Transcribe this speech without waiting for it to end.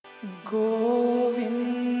गोविंद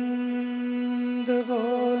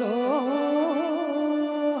बोलो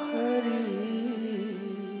हरि,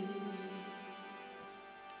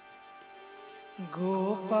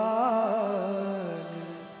 गोपाल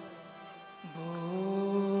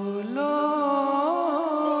बोलो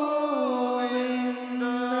गोविंद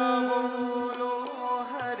बोलो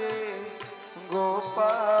हरे,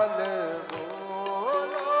 गोपाल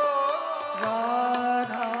बोलो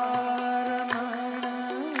राधा रमण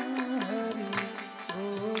हरि,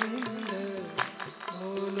 गोविंद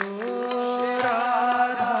बोलो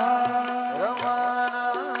राधा रमण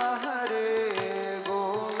हरे,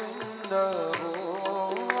 गोविंद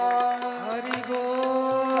बोलो हरि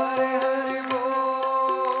बोल, हरे हरि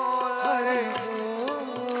बोल, हरि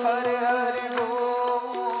बोल, हरे बोल,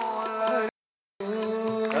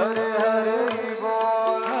 हरे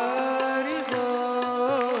बोल, हरि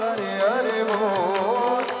बोल, हरे हरे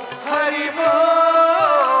बोल, हरि हरि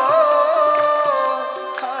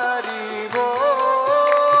बोल,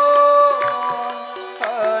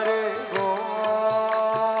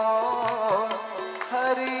 बोल, हरि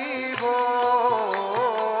बोल, हरि बोल,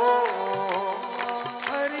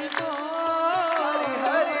 हरि बोल, हरि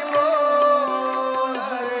हरि बोल,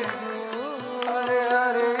 हरि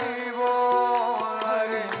हरि बोल,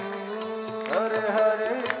 हरि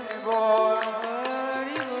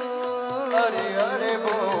हरि बोल,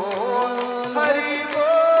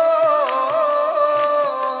 बोल,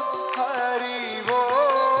 हरि बोल,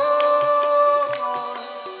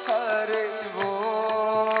 हरि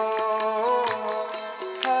बोल,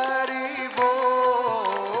 हरि बोल,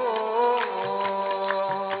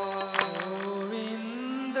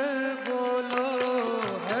 गोविंद बोलो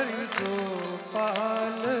हरि,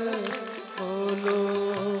 गोपाल बोलो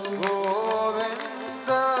गोविंद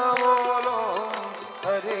बोलो,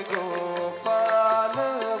 हरि गोपाल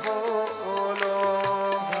बोलो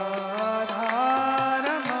राधा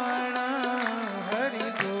रमण हरि,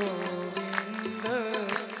 गोविंद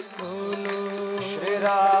बोलो श्री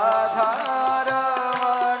राधा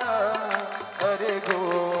रमण हरि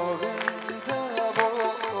गोविंद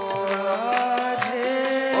बोलो राधे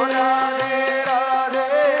ओ राधे राधे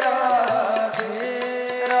राधे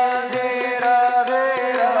राधे राधे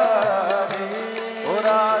राधे ओ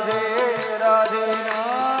राधे राधे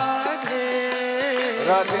राधे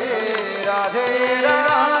राधे राधे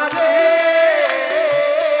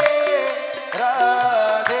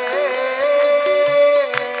राधे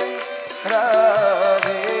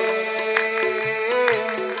राधे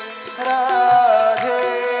राधे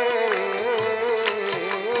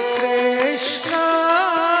कृष्ण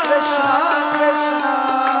कृष्ण कृष्ण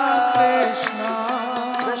कृष्ण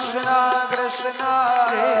कृष्ण कृष्ण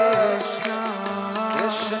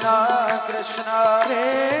कृष्ण कृष्ण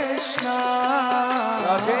कृष्ण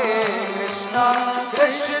राधे कृष्ण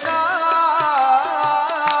कृष्ण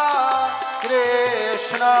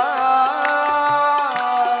कृष्ण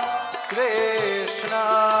कृष्ण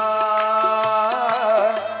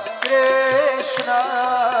कृष्ण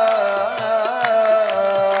सबसे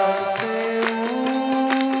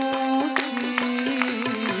ऊंची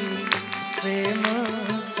प्रेम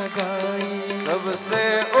सगाई, सबसे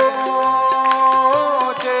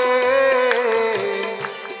ऊंचे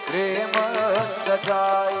प्रेम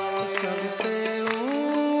सगाई सबसे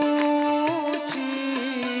ऊंची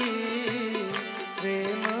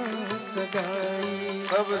प्रेम सगाई,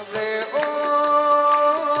 सबसे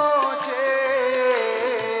ऊंचे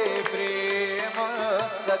प्रेम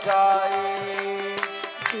सगाई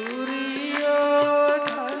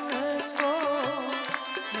दुर्योधन को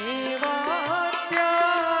मेवा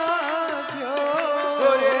त्याग्यो,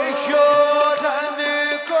 दुर्योधन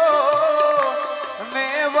को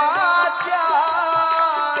मेवा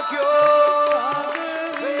त्याग्यो साग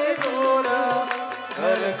विदुर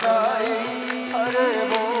घर खाई हरे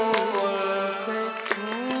बोल सबसे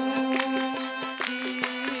ऊंची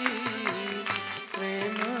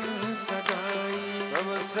प्रेम सगाई,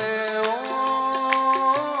 सबसे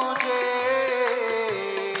ऊंचे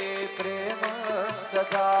प्रेम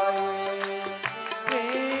सगाई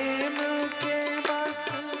प्रेम के बस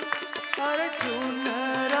अर्जुन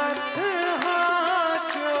रथ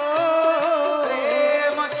हाक्यो,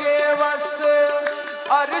 प्रेम के वश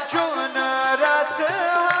अर्जुन रथ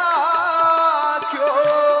हाक्यो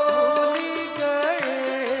भूली गए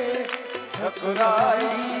ठकुराई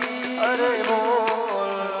अरे बोल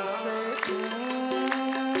सबसे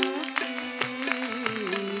ऊंची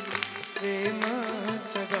प्रेम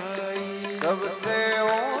सगाई, सबसे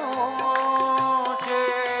ऊंचे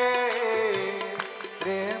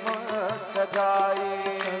प्रेम सगाई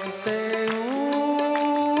सबसे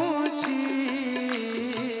ऊंची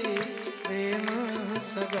प्रेम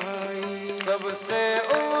सगाई। सगाई सबसे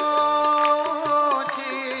ऊंची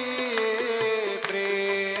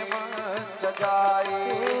प्रेम सगाई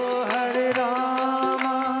ओ हरे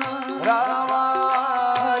रामा रामा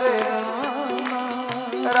हरे रे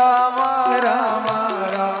रामा रामा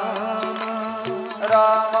रामा रामा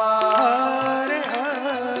रामा हरे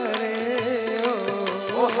हरे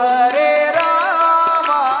ओ हरे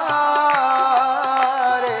रामा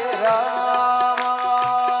हरे रामा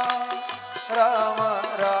रामा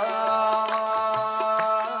रामा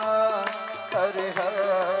हरे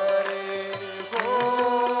हरे ओ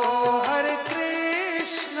हरे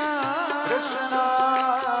कृष्णा कृष्णा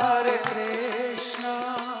हरे कृष्णा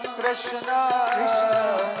कृष्णा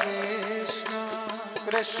कृष्णा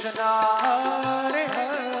कृष्णा हरे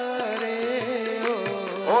हरे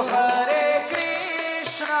ओ हरे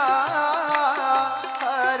कृष्णा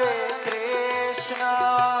हरे कृष्णा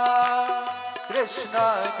कृष्णा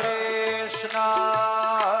कृष्णा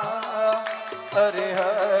हरे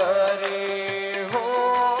हरे हो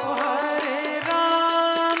हरे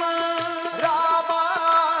रामा रामा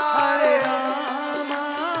हरे हरे रामा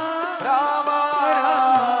रामा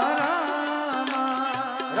रामा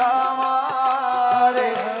रामा हरे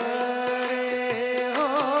हरे हरे हो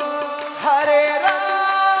हरे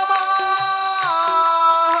रामा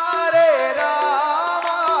हरे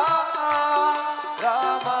रामा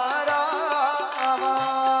रामा रामा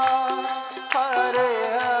हरे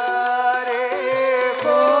हरे ओ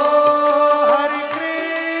हो हरे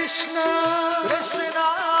कृष्णा कृष्णा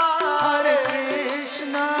हरे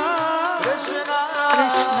कृष्णा कृष्णा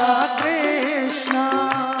कृष्णा कृष्णा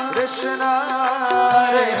कृष्णा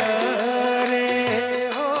हरे हरे हरे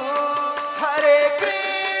हो हरे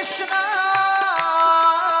कृष्णा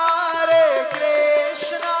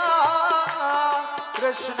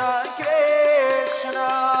कृष्णा कृष्णा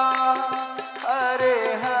हरे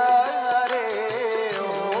हरे ओ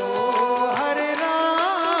ओ हरे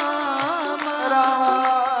रामा राम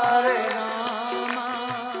हरे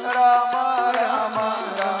रामा राम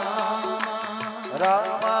राम रामा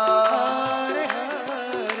राम हरे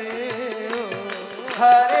हरे हो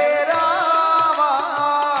हरे राम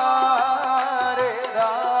हरे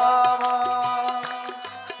राम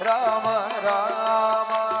राम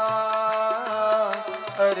राम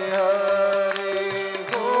हरे हरे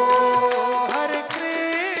हो हरे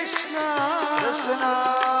कृष्णा कृष्णा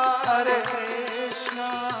हरे हरे कृष्णा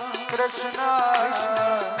कृष्णा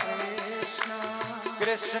कृष्णा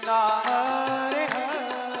कृष्णा हरे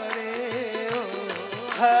हरे हो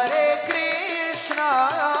हरे कृष्णा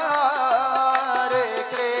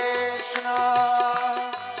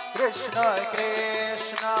कृष्णा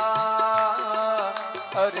कृष्णा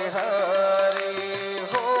हरे हरे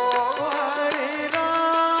हो हरे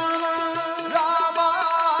रामा रामा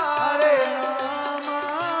हरे हरे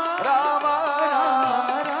रामा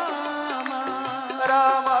रामा रामा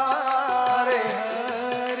रामा हरे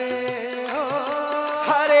हरे हो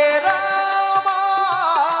हरे रामा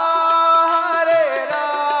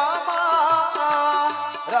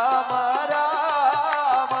रामा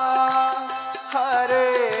रामा हरे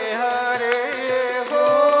हरे हो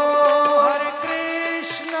हरे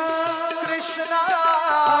कृष्णा कृष्णा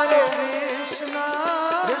हरे हरे कृष्णा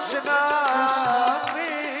कृष्णा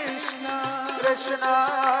कृष्णा कृष्णा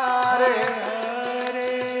हरे हरे हरे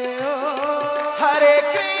हो हरे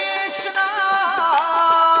कृष्णा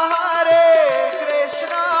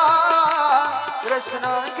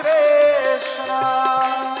कृष्णा कृष्णा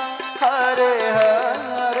हरे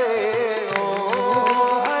हरे ओ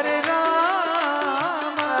हरे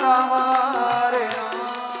रामा राम हरे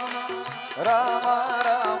राम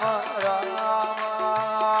राम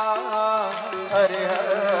राम हरे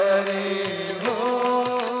हरे हो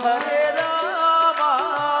हरे राम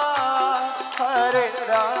हरे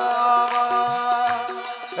राम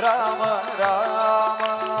राम राम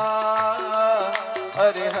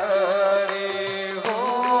हरे हरे हो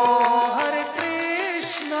हरे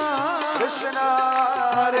कृष्णा कृष्णा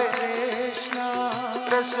हरे कृष्णा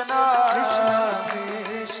कृष्णा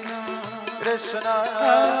कृष्णा कृष्णा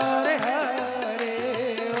हरे हरे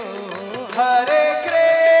हो हरे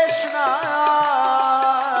कृष्णा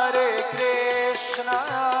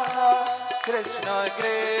कृष्णा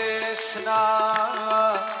कृष्णा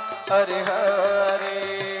हरे हरे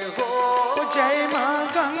हो जय माँ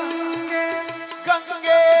गंगे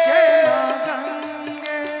गंगे जय माँ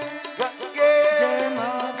गंगे गंगे जय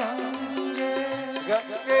माँ गंगे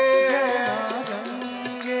गंगे जय माँ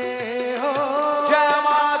गंगे हो जय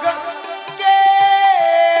मां गंगे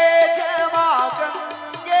जय मां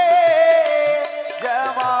गंगे जय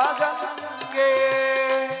मां गंगे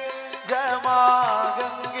जय मां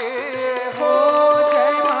गंगे हो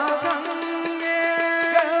जय माँ गंगे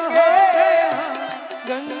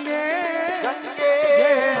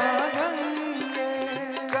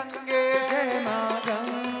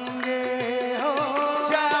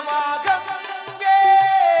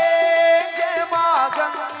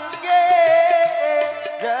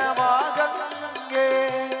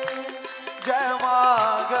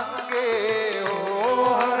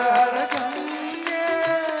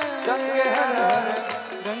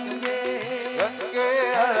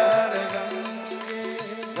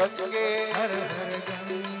गंगे हर हर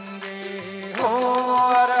गंगे हो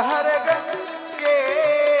हर हर गंगे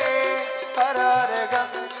हर हर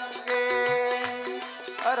गंगे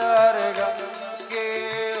हर हर गंगे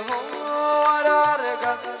हो हर हर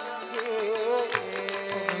गंगे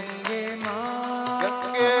गंगे माँ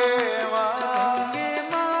गंगे माँ गंगे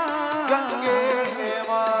माँ गंगे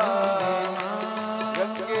माँ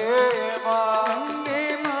गंगे माँ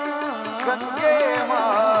गंगे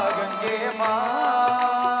माँ गंगे माँ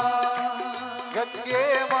गंगे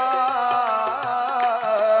माँ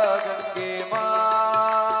गंगे माँ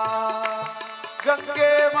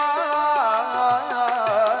गंगे माँ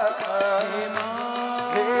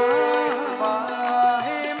हे माँ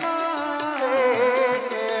हे माँ हे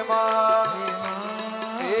माँ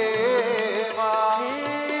हे माँ हे माँ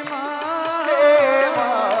हे माँ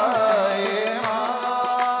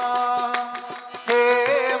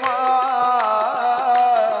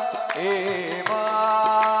हे माँ हे माँ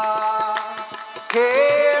हे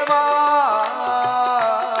माँ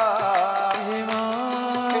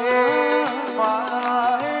हे माँ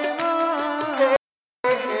हे माँ हे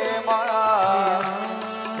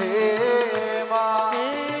माँ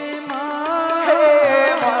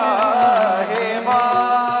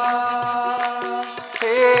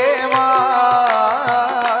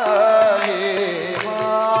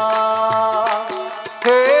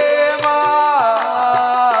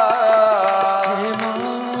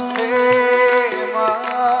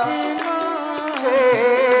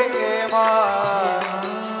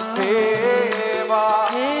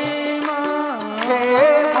माँ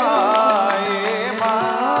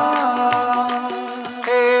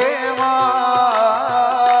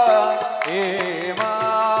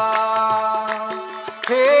हे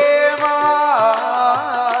माँ हे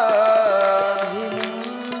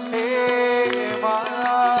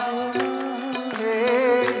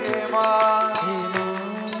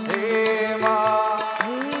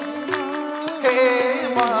माँ हे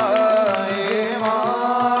माँ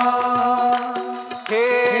हे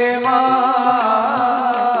माँ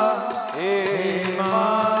हे माँ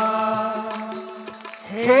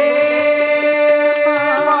हे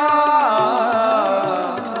माँ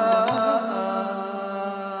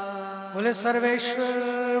बोले सर्वेश्वर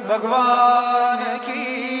भगवान की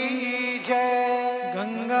जय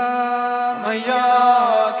गंगा मैया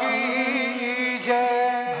की जय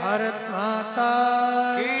भारत माता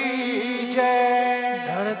की जय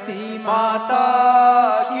धरती माता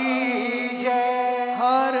की जय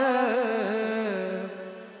हर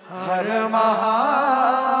हर महा